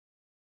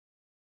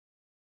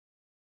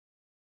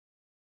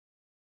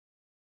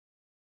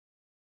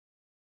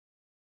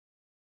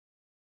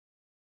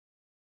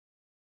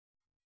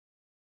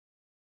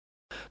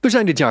We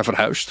zijn dit jaar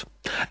verhuisd.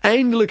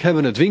 Eindelijk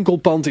hebben we het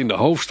winkelpand in de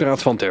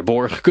hoofdstraat van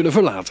Terborg kunnen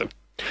verlaten.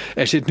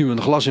 Er zit nu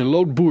een glas- en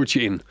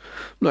loodboertje in.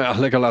 Nou ja,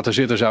 lekker laten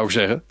zitten zou ik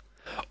zeggen.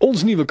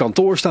 Ons nieuwe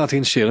kantoor staat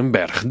in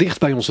Serenberg, dicht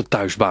bij onze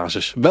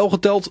thuisbasis.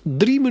 Welgeteld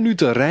 3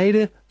 minuten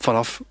rijden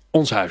vanaf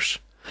ons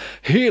huis.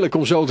 Heerlijk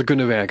om zo te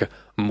kunnen werken.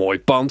 Mooi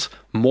pand,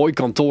 mooi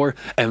kantoor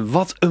en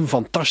wat een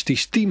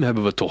fantastisch team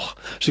hebben we toch.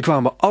 Ze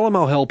kwamen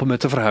allemaal helpen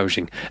met de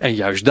verhuizing. En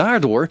juist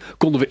daardoor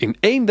konden we in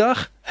 1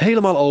 dag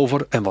helemaal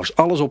over en was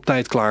alles op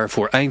tijd klaar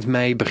voor eind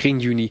mei, begin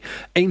juni,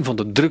 een van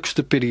de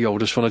drukste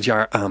periodes van het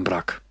jaar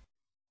aanbrak.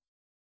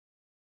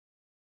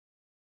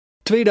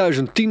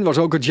 2010 was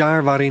ook het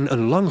jaar waarin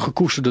een lang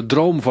gekoesterde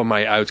droom van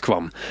mij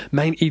uitkwam.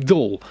 Mijn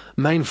idool,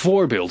 mijn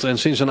voorbeeld en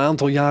sinds een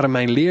aantal jaren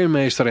mijn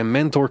leermeester en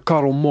mentor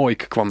Karel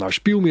Moik kwam naar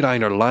Spiel,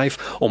 einer live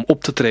om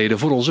op te treden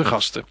voor onze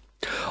gasten.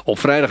 Op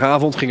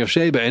vrijdagavond gingen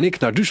Sebe en ik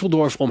naar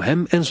Düsseldorf om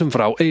hem en zijn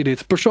vrouw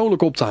Edith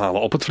persoonlijk op te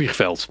halen op het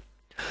vliegveld.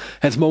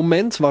 Het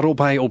moment waarop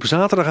hij op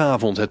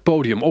zaterdagavond het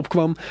podium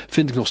opkwam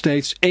vind ik nog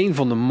steeds een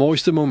van de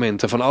mooiste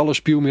momenten van alle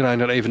Spiel,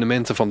 einer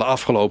evenementen van de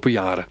afgelopen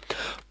jaren.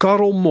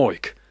 Karel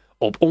Moik.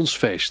 Op ons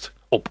feest,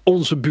 op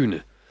onze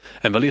bühne.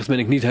 En wellicht ben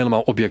ik niet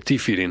helemaal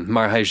objectief hierin,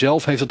 maar hij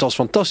zelf heeft het als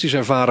fantastisch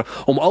ervaren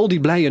om al die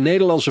blije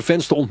Nederlandse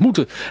fans te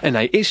ontmoeten. En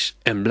hij is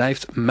en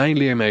blijft mijn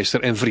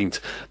leermeester en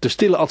vriend. De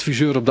stille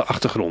adviseur op de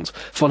achtergrond.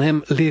 Van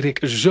hem leer ik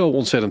zo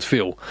ontzettend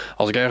veel.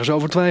 Als ik ergens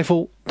over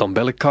twijfel, dan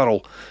bel ik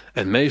Karel.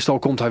 En meestal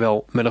komt hij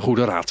wel met een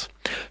goede raad.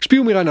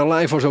 Spiel, einer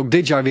live was ook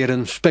dit jaar weer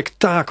een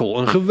spektakel,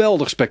 een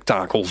geweldig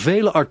spektakel.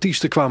 Vele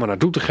artiesten kwamen naar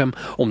Doetinchem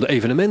om de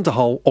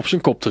evenementenhal op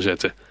zijn kop te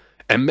zetten.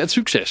 En met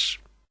succes.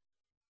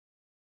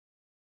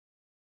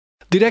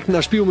 Direct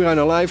na Spiel,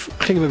 einer live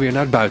gingen we weer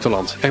naar het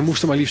buitenland. Er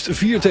moesten maar liefst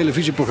 4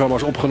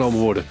 televisieprogramma's opgenomen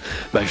worden.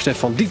 Bij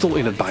Stefan Dietel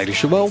in het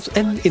Bayerische Wald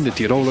en in de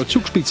Tiroler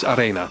Zugspitz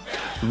Arena.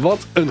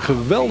 Wat een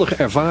geweldige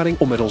ervaring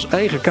om met ons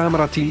eigen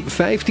camerateam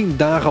 15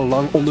 dagen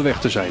lang onderweg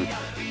te zijn.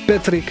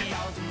 Patrick,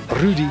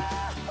 Rudy,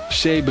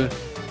 Sebe,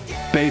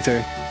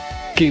 Peter,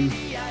 Kim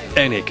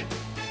en ik.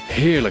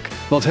 Heerlijk,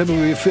 wat hebben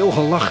we weer veel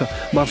gelachen,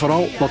 maar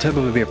vooral wat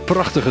hebben we weer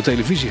prachtige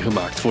televisie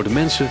gemaakt voor de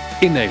mensen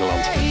in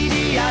Nederland.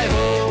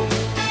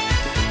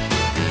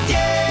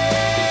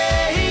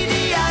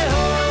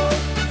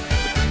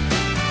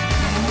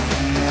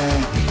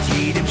 Mit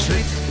jedem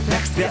Schritt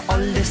merkst wer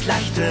alles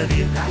leichter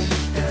wird.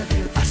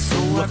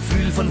 So ein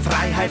Gefühl von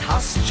Freiheit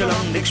hast schon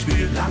lange nicht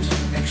gespürt.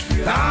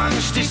 Dann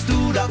stehst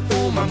du da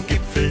oben am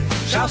Gipfel,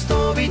 schaust du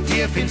wie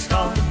tief ins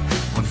Tal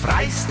und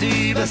freist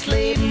übers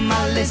Leben,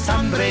 alles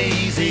andere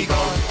ist egal.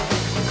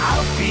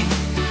 Auf ihn,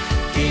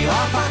 geh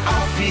einfach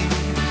auf ihn,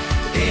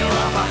 geh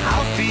einfach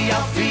auf ihn,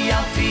 auf ihn,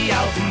 auf ihn,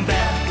 auf den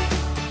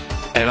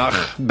Berg. En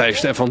ach, bij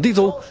Stefan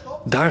Dietel,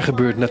 daar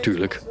gebeurt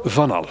natuurlijk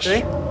van alles.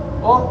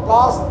 Und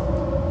blasen.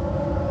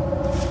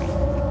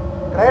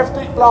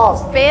 Kräftig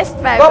blasen. Fest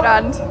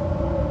vibrant.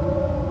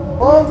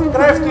 Und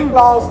kräftig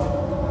blasen.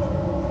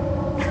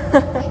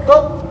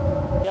 Stopp.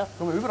 Ja.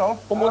 Kommen wir überall.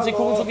 Um unsere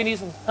Kuchen zu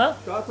genießen. Ha?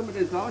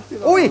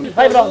 Ui!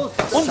 Vibrant.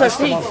 Unser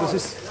Stieg.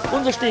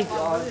 Unser Stieg.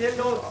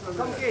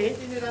 Komm, geh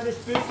hinten in deine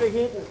Spüle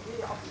hinten.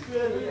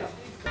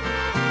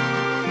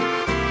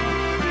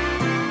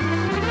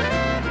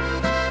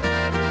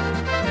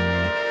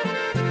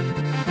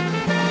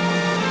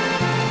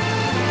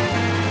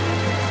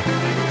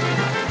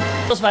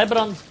 Das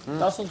Weibrand,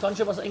 da ist uns ganz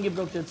schön was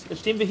eingebrockt jetzt. Jetzt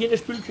stehen wir hier in der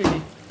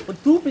Spülküche. Und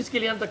du bist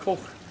gelernter Koch.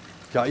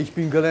 Ja, ich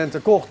bin gelernter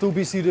Koch, du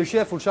bist hier der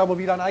Chef und schau mal,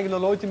 wie deine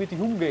eigenen Leute mit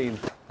dir umgehen.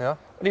 Ja?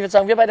 Und ich würde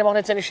sagen, wir beide machen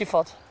jetzt eine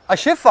Schifffahrt. Eine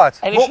Schifffahrt?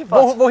 Eine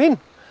Schifffahrt. Wohin?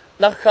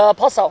 Nach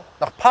Passau.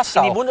 Nach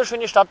Passau? In die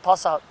wunderschöne Stadt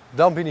Passau.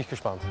 Dann bin ich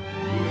gespannt.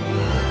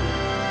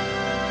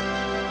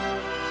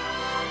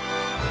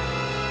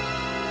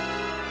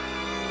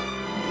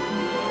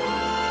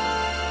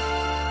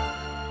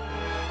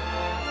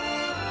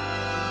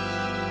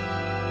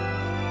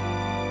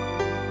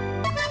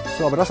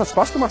 So, aber das hat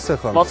Spaß gemacht,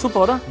 Stefan. War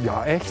super, oder?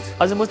 Ja, echt.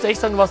 Also musst du echt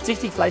sagen, du warst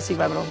richtig fleißig,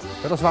 Weibrand.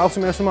 Ja, das war auch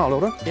zum ersten Mal,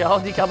 oder? Ja,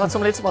 und ich glaube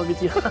zum letzten Mal mit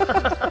dir.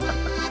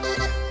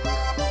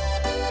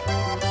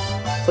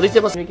 Soll ich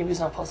dir was mitgeben,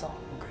 nach Passau?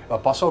 Okay.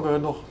 Passau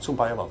gehört noch zum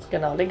Bayerland.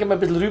 Genau, lenke mal ein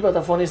bisschen rüber,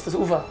 da vorne ist das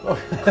Ufer.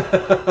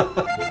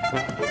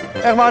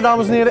 Echt waar,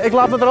 dames en heren, ik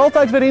laat me er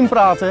altijd weer in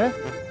praten, hè?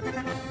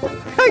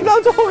 Kijk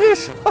nou toch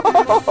eens!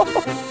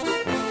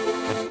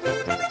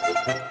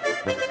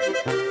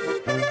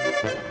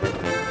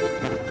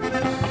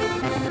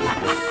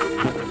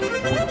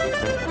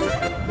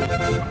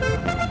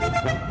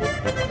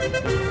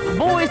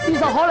 Wo ist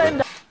dieser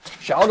Holländer?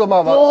 Schau doch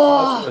mal,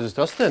 was ist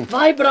das denn?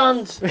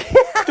 Weibrand!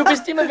 Du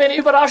bist immer für eine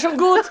Überraschung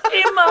gut,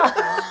 immer!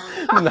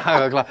 Na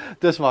ja, klar,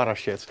 das war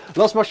das jetzt.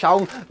 Lass mal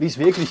schauen, wie es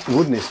wirklich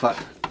geworden ist.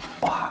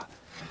 Oh,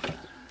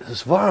 das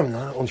ist warm,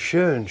 ne? Und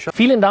schön.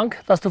 Vielen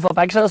Dank, dass du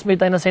vorbeigeschaut hast mit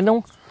deiner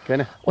Sendung.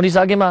 Gerne. Und ich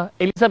sage immer,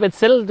 Elisabeth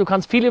Zell, du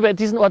kannst viel über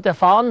diesen Ort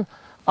erfahren,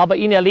 aber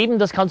ihn erleben,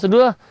 das kannst du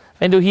nur,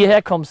 wenn du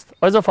hierher kommst.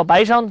 Also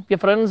vorbeischauen, wir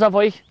freuen uns auf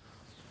euch.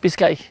 Bis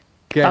gleich.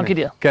 Dank je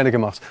dir. Ken ik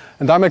hem, Mats.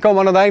 En daarmee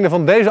komen we aan het einde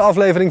van deze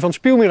aflevering van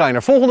Spiel,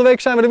 einer. Volgende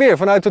week zijn we er weer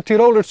vanuit de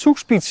Tiroler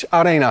Zugspitz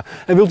Arena.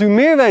 En wilt u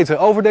meer weten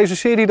over deze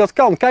serie? Dat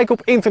kan. Kijk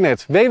op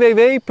internet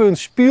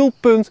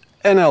www.spiel.nl.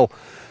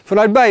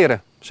 Vanuit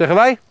Beieren zeggen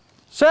wij...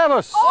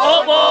 Servus!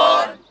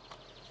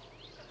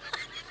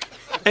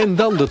 En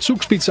dan de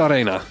Zugspitz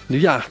Arena.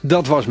 Ja,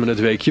 dat was me het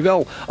weekje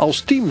wel.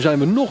 Als team zijn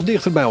we nog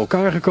dichter bij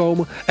elkaar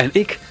gekomen. En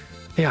ik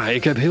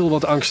heb heel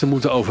wat angsten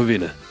moeten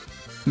overwinnen.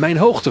 Mijn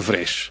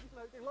hoogtevrees.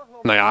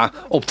 Nou ja,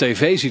 op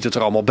tv ziet het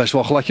er allemaal best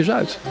wel gladjes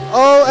uit.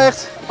 Oh,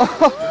 echt?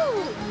 Oh. Nee,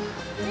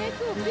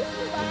 du bist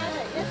du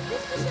baden. Jetzt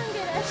bist du schon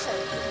gerettet.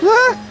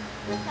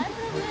 Kein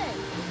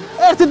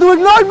Problem. Echt, dit doe ik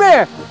nooit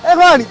meer! Echt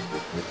waar niet!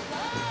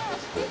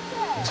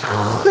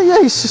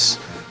 Jezus!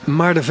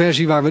 Maar de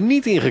versie waar we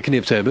niet in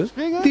geknipt hebben,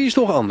 die is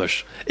toch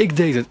anders. Ik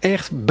deed het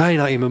echt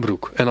bijna in mijn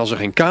broek. En als er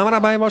geen camera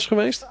bij was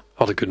geweest,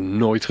 had ik het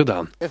nooit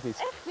gedaan. Echt niet.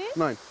 Echt nicht?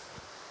 Nee.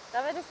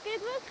 Aber das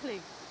geht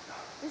wirklich.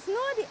 Das ist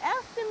nur die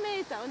erste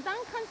Meter und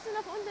dann kannst du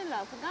nach unten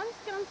laufen. Ganz,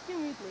 ganz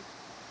gemütlich.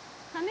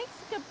 Kann nichts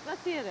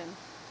passieren.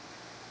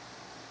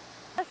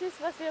 Das ist,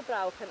 was wir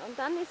brauchen und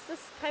dann ist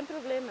das kein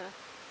Problem mehr.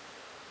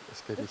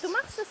 Du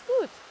machst das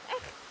gut.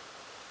 Echt.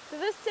 Du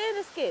wirst sehen,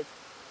 es geht.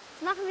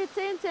 Jetzt machen wir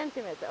 10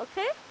 cm,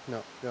 okay?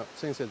 Ja,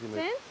 10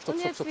 centimeter. 10 und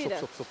jetzt wieder.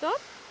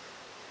 Stop.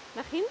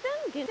 Nach hinten,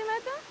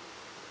 Zentimeter.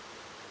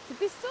 Du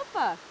bist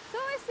super. So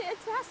ist es,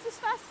 jetzt hast du es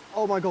fast.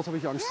 Oh mein Gott, heb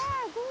ik angst.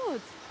 Ja,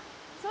 gut.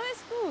 So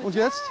ist gut. Und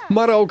jetzt?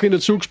 Maar ook in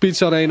het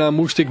Zugspitz Arena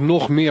moest ik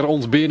nog meer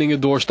ontberingen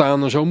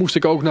doorstaan. En zo moest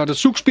ik ook naar de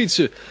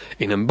Zugspitze.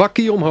 In een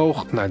bakkie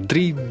omhoog naar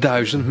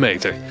 3000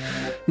 meter.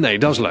 Nee,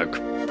 dat is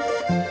leuk.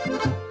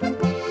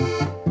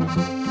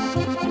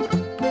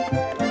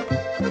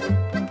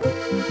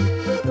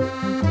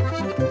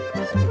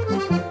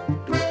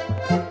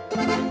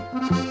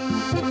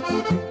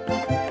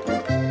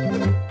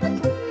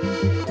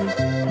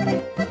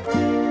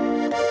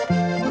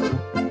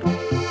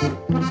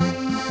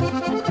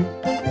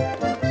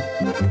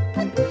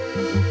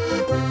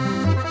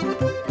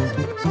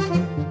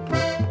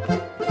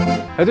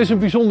 Het is een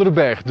bijzondere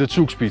berg, de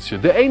Zugspitze.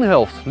 De ene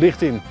helft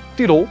ligt in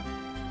Tirol,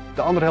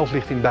 de andere helft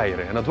ligt in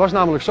Beieren. En het was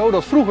namelijk zo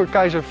dat vroeger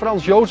keizer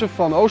Frans Jozef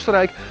van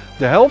Oostenrijk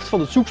de helft van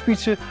de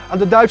Zugspitze aan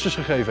de Duitsers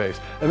gegeven heeft.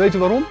 En weet u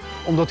waarom?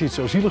 Omdat hij het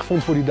zo zielig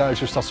vond voor die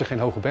Duitsers dat ze geen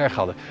hoge berg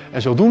hadden.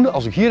 En zodoende,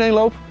 als ik hierheen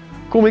loop,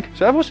 kom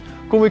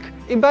ik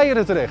in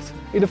Beieren terecht.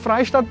 In de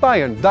Freistaat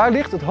Bayern. Daar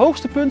ligt het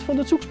hoogste punt van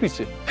de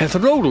Zugspitze. Het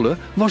rodelen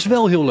was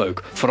wel heel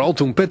leuk. Vooral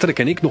toen Patrick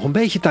en ik nog een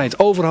beetje tijd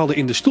over hadden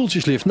in de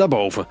stoeltjeslift naar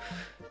boven.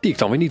 Die ik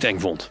dan weer niet eng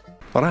vond.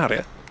 Raar, hè?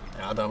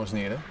 Ja, dames en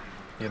heren,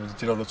 hier op de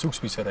Tiroler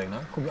Zugspitz Arena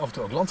kom je af en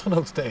toe ook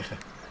landgenoten tegen.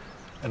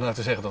 En dan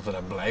te zeggen dat we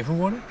daar blijven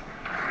worden.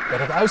 Ja,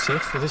 dat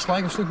uitzicht, dat is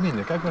gelijk een stuk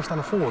minder. Kijk, wij staan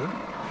naar voren.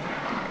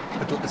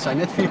 Het zijn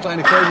net 4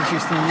 kleine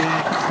kegeltjes die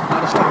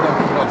naar de slagbank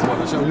gebracht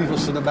worden. Zo lief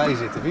als ze erbij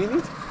zitten, vind je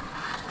niet?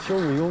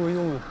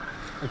 Jongen.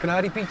 Een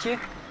kanariepietje,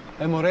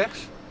 helemaal rechts.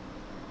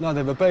 Nou, dan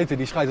hebben we Peter,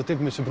 die schijt op dit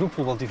met zijn broek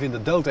vol, want die vindt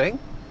het doodeng.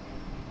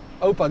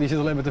 Opa die zit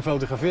alleen maar te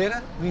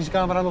fotograferen. Wie zijn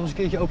camera nog eens een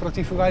keertje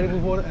operatief verwijderd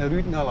moet worden. En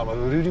Ruud, nou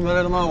laten we Ruud maar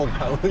helemaal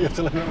ophouden. Je hebt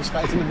alleen maar een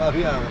scheid in de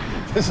Marianen.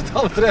 Dus wat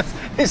dat betreft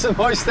is een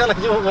mooi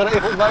stelletje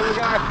ongeregeld bij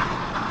elkaar.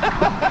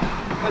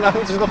 En nou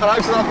moeten ze nog gaan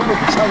uitstraffen,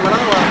 maar ik zou het maar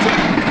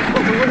aanlaten.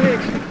 Want er wordt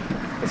niks.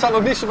 Het zou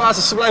ook niet zo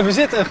basis ze blijven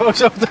zitten en gewoon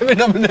zo meteen weer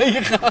naar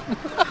beneden gaan.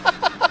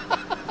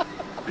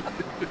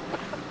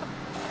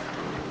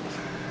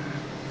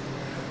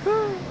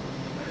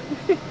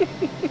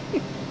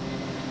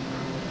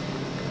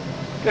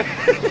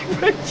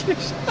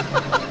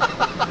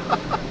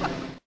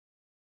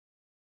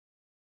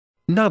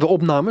 Na de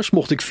opnames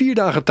mocht ik 4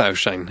 dagen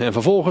thuis zijn en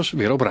vervolgens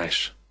weer op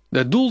reis.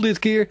 Het doel dit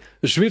keer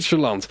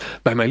Zwitserland.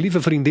 Bij mijn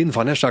lieve vriendin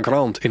Vanessa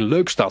Grant in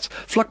Leukstad.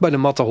 Vlak bij de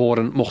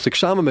Matterhorn mocht ik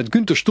samen met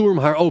Günther Sturm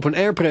haar open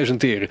air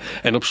presenteren.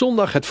 En op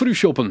zondag het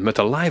frühshoppen met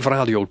de live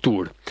radio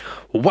tour.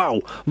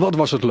 Wauw, wat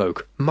was het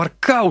leuk. Maar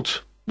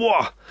koud.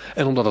 Wow.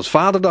 En omdat het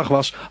vaderdag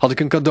was, had ik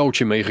een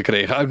cadeautje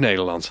meegekregen uit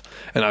Nederland.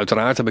 En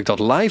uiteraard heb ik dat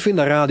live in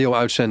de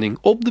radio-uitzending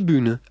op de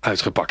bühne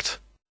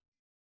uitgepakt.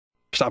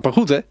 Staat maar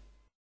goed, hè?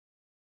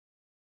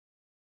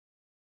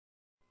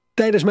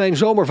 Tijdens mijn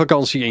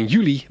zomervakantie in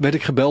juli werd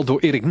ik gebeld door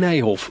Erik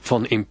Nijhoff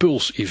van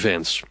Impuls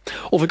Events.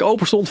 Of ik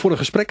open stond voor een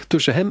gesprek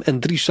tussen hem en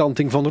Drie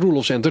van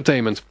Roelofs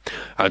Entertainment.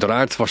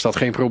 Uiteraard was dat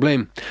geen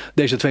probleem.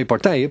 Deze 2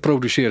 partijen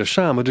produceren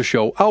samen de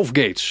show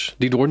Aufgates,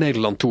 die door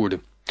Nederland toerde.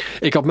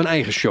 Ik had mijn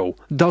eigen show,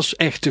 Das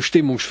echte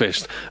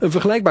Stimmungsfest. Een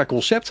vergelijkbaar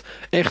concept,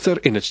 echter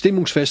in het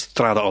Stimmungsfest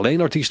traden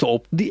alleen artiesten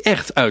op die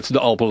echt uit de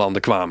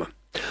Alpenlanden kwamen.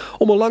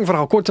 Om een lang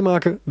verhaal kort te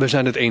maken, we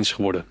zijn het eens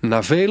geworden.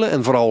 Na vele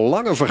en vooral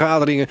lange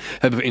vergaderingen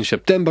hebben we in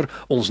september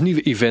ons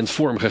nieuwe event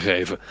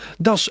vormgegeven.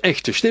 Das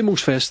echte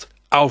Stimmungsfest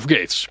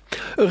Aufgates.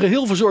 Een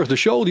geheel verzorgde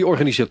show die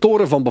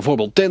organisatoren van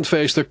bijvoorbeeld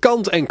tentfeesten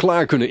kant en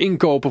klaar kunnen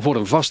inkopen voor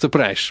een vaste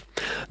prijs.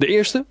 De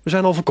eerste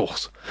zijn al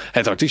verkocht.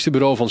 Het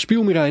artiestenbureau van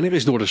Spiel, einer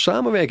is door de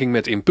samenwerking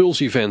met Impuls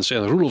Events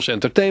en Roelofs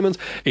Entertainment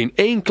in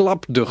één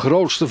klap de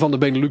grootste van de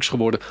Benelux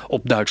geworden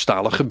op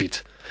Duitsstalig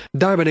gebied.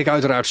 Daar ben ik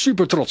uiteraard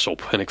super trots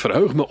op en ik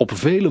verheug me op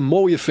vele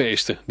mooie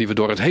feesten die we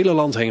door het hele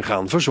land heen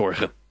gaan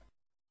verzorgen.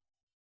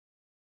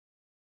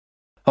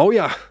 Oh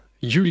ja,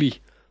 juli.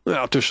 Nou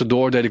ja,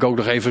 tussendoor deed ik ook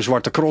nog even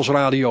Zwarte Cross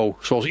radio.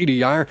 Zoals ieder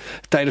jaar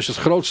tijdens het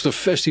grootste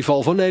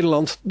festival van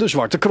Nederland, de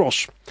Zwarte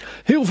Cross.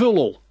 Heel veel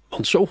lol.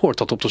 Want zo hoort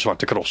dat op de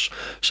Zwarte Cross.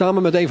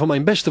 Samen met een van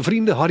mijn beste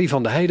vrienden, Harry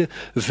van der Heijden,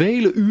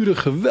 vele uren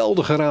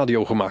geweldige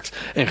radio gemaakt.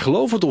 En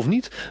geloof het of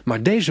niet,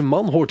 maar deze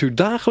man hoort u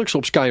dagelijks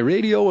op Sky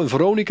Radio en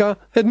Veronica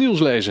het nieuws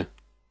lezen.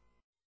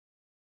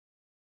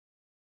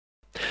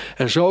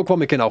 En zo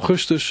kwam ik in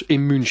augustus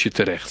in München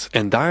terecht.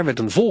 En daar werd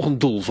een volgend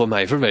doel van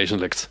mij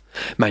verwezenlijkt.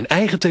 Mijn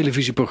eigen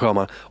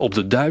televisieprogramma op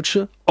de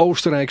Duitse,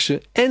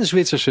 Oostenrijkse en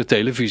Zwitserse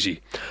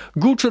televisie.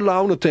 Gute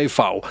Laune TV,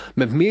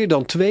 met meer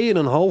dan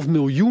 2,5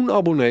 miljoen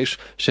abonnees,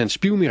 zendt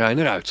Spiel,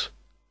 einer uit.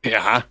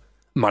 Ja,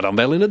 maar dan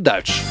wel in het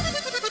Duits.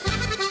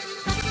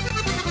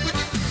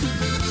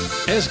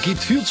 Es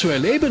gibt viel zu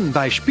erleben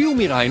bei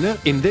Spiel, einer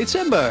in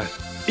Dezember.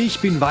 Ich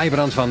bin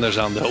Weibrand van der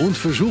Sande und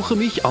versuche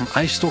mich am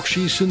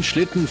Eisstockschießen,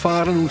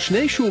 Schlittenfahren und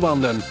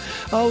Schneeschuhwandern.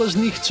 Alles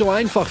nicht so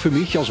einfach für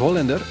mich als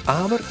Holländer,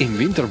 aber im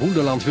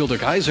Winterwunderland Wilder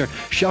Kaiser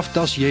schafft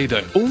das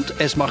jeder und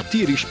es macht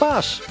tierisch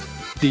Spaß.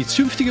 Die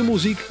zünftige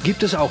Musik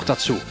gibt es auch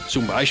dazu,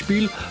 zum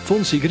Beispiel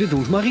von Sigrid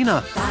und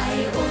Marina. Bei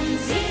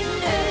uns in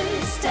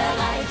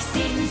Österreich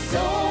sind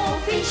so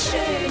viel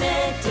schöne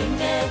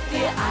Dinge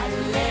für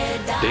alle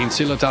da. Den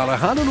Zillertaler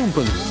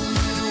Hahnenumpen.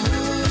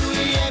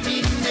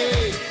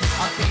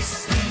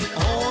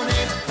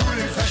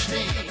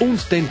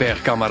 Und den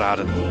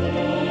Bergkameraden.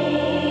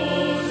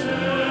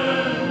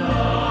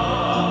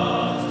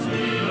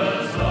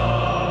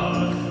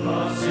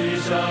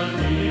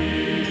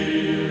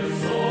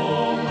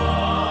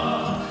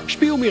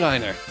 Spiel,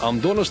 einer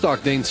am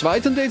Donnerstag, den 2.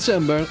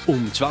 Dezember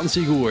um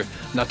 20 Uhr.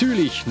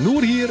 Natürlich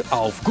nur hier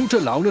auf Gute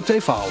Laune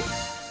TV.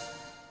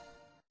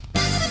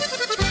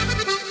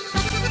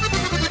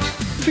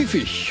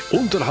 Pfiffig,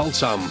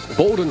 unterhaltsam,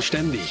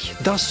 bodenständig.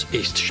 Das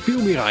ist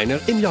Spiel, einer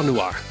im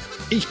Januar.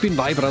 Ich bin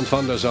Weibrand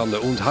van der Sande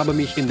und habe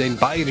mich in den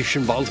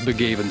bayerischen Wald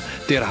begeben,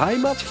 der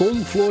Heimat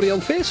von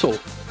Florian Vesel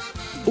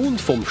und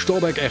vom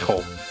Storbeck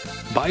Echo.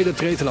 Beide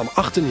treten am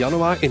 8.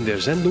 Januar in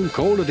der Sendung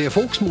Krone der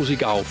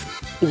Volksmusik auf.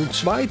 Und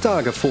 2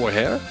 Tage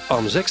vorher,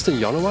 am 6.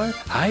 Januar,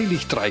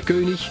 Heilig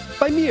Dreikönig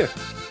bei mir.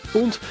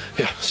 Und,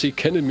 ja, Sie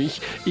kennen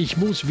mich, ich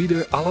muss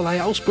wieder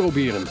allerlei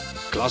ausprobieren.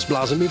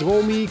 Glasblasen mit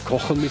Romy,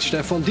 Kochen mit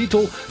Stefan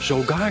Dietl,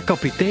 sogar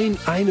Kapitän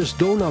eines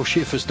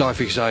Donauschiffes darf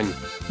ich sein.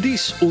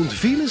 Dies und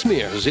vieles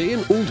mehr sehen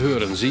und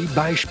hören Sie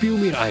bei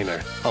Spiel, einer.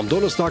 Am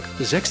Donnerstag,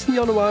 6.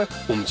 Januar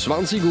um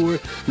 20 Uhr,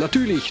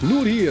 natürlich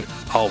nur hier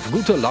auf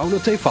Gute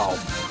Laune TV.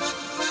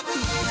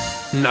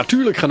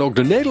 Natuurlijk gaan ook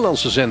de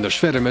Nederlandse zenders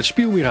verder met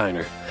Spiel,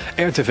 einer.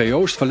 RTV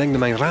Oost verlengde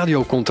mijn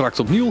radiocontract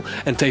opnieuw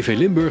en TV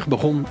Limburg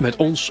begon met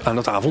ons aan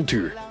het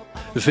avontuur.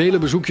 Vele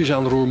bezoekjes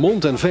aan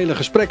Roermond en vele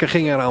gesprekken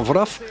gingen eraan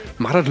vooraf,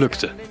 maar het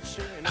lukte.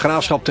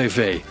 Graafschap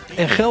TV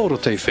en Gelre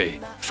TV,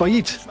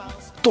 failliet.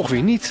 Toch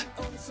weer niet.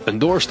 Een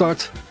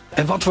doorstart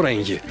en wat voor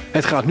eentje.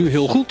 Het gaat nu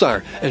heel goed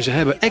daar en ze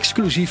hebben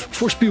exclusief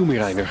voor Spiel,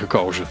 einer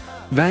gekozen.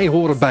 Wij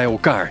horen bij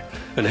elkaar.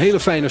 Een hele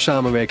fijne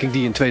samenwerking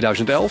die in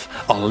 2011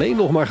 alleen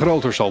nog maar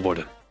groter zal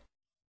worden.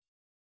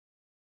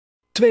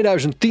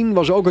 2010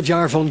 was ook het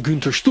jaar van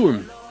Günther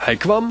Sturm. Hij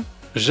kwam,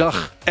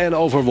 zag en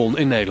overwon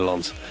in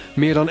Nederland.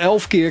 Meer dan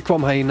 11 keer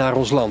kwam hij naar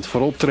ons land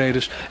voor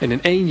optredens en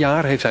in 1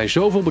 jaar heeft hij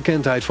zoveel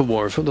bekendheid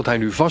verworven dat hij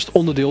nu vast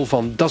onderdeel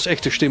van Das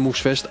Echte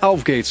Stimmungsfest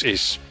Auf Geht's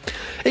is.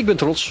 Ik ben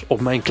trots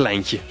op mijn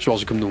kleintje,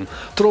 zoals ik hem noem.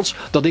 Trots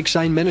dat ik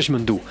zijn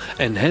management doe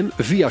en hem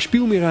via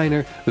Spiel,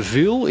 einer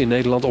veel in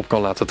Nederland op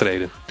kan laten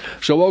treden.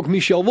 Zo ook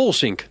Michel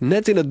Wolsink,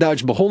 net in het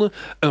Duits begonnen,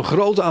 een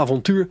groot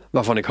avontuur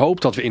waarvan ik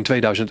hoop dat we in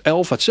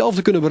 2011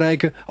 hetzelfde kunnen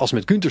bereiken als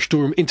met Günther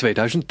Sturm in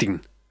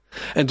 2010.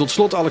 En tot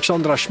slot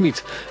Alexandra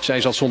Schmid.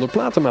 Zij zat zonder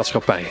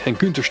platenmaatschappij en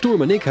Günther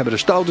Sturm en ik hebben de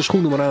stoute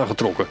schoenen maar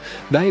aangetrokken.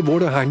 Wij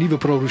worden haar nieuwe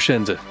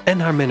producenten en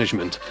haar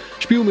management.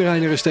 Spiel,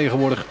 einer is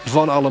tegenwoordig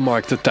van alle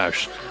markten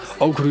thuis.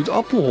 Ook Ruud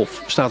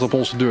Appelhof staat op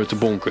onze deur te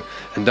bonken.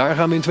 En daar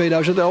gaan we in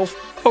 2011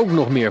 ook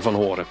nog meer van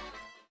horen.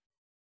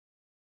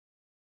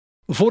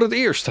 Voor het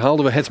eerst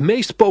haalden we het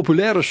meest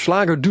populaire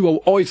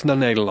slagerduo ooit naar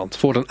Nederland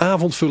voor een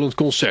avondvullend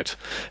concert.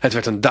 Het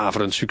werd een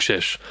daverend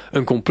succes.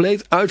 Een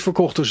compleet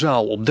uitverkochte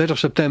zaal op 30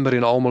 september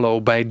in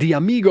Almelo bij Die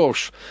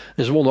Amigos.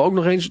 En ze wonnen ook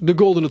nog eens de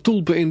Goldene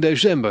Tulpen in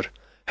december.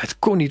 Het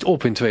kon niet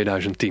op in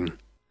 2010.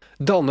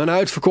 Dan een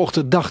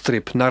uitverkochte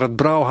dagtrip naar het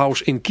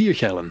Brouwhaus in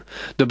Kirchhellen.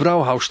 De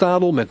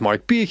Brouwhausstadel met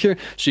Mark Piertje,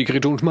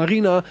 Sigrid und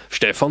Marina,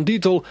 Stefan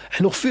Dietl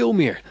en nog veel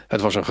meer.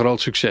 Het was een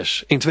groot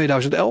succes. In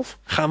 2011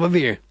 gaan we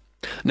weer.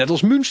 Net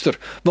als Münster,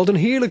 wat een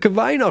heerlijke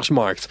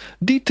Weihnachtsmarkt.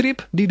 Die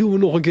trip die doen we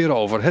nog een keer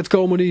over. Het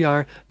komende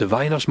jaar de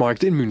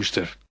Weihnachtsmarkt in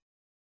Münster.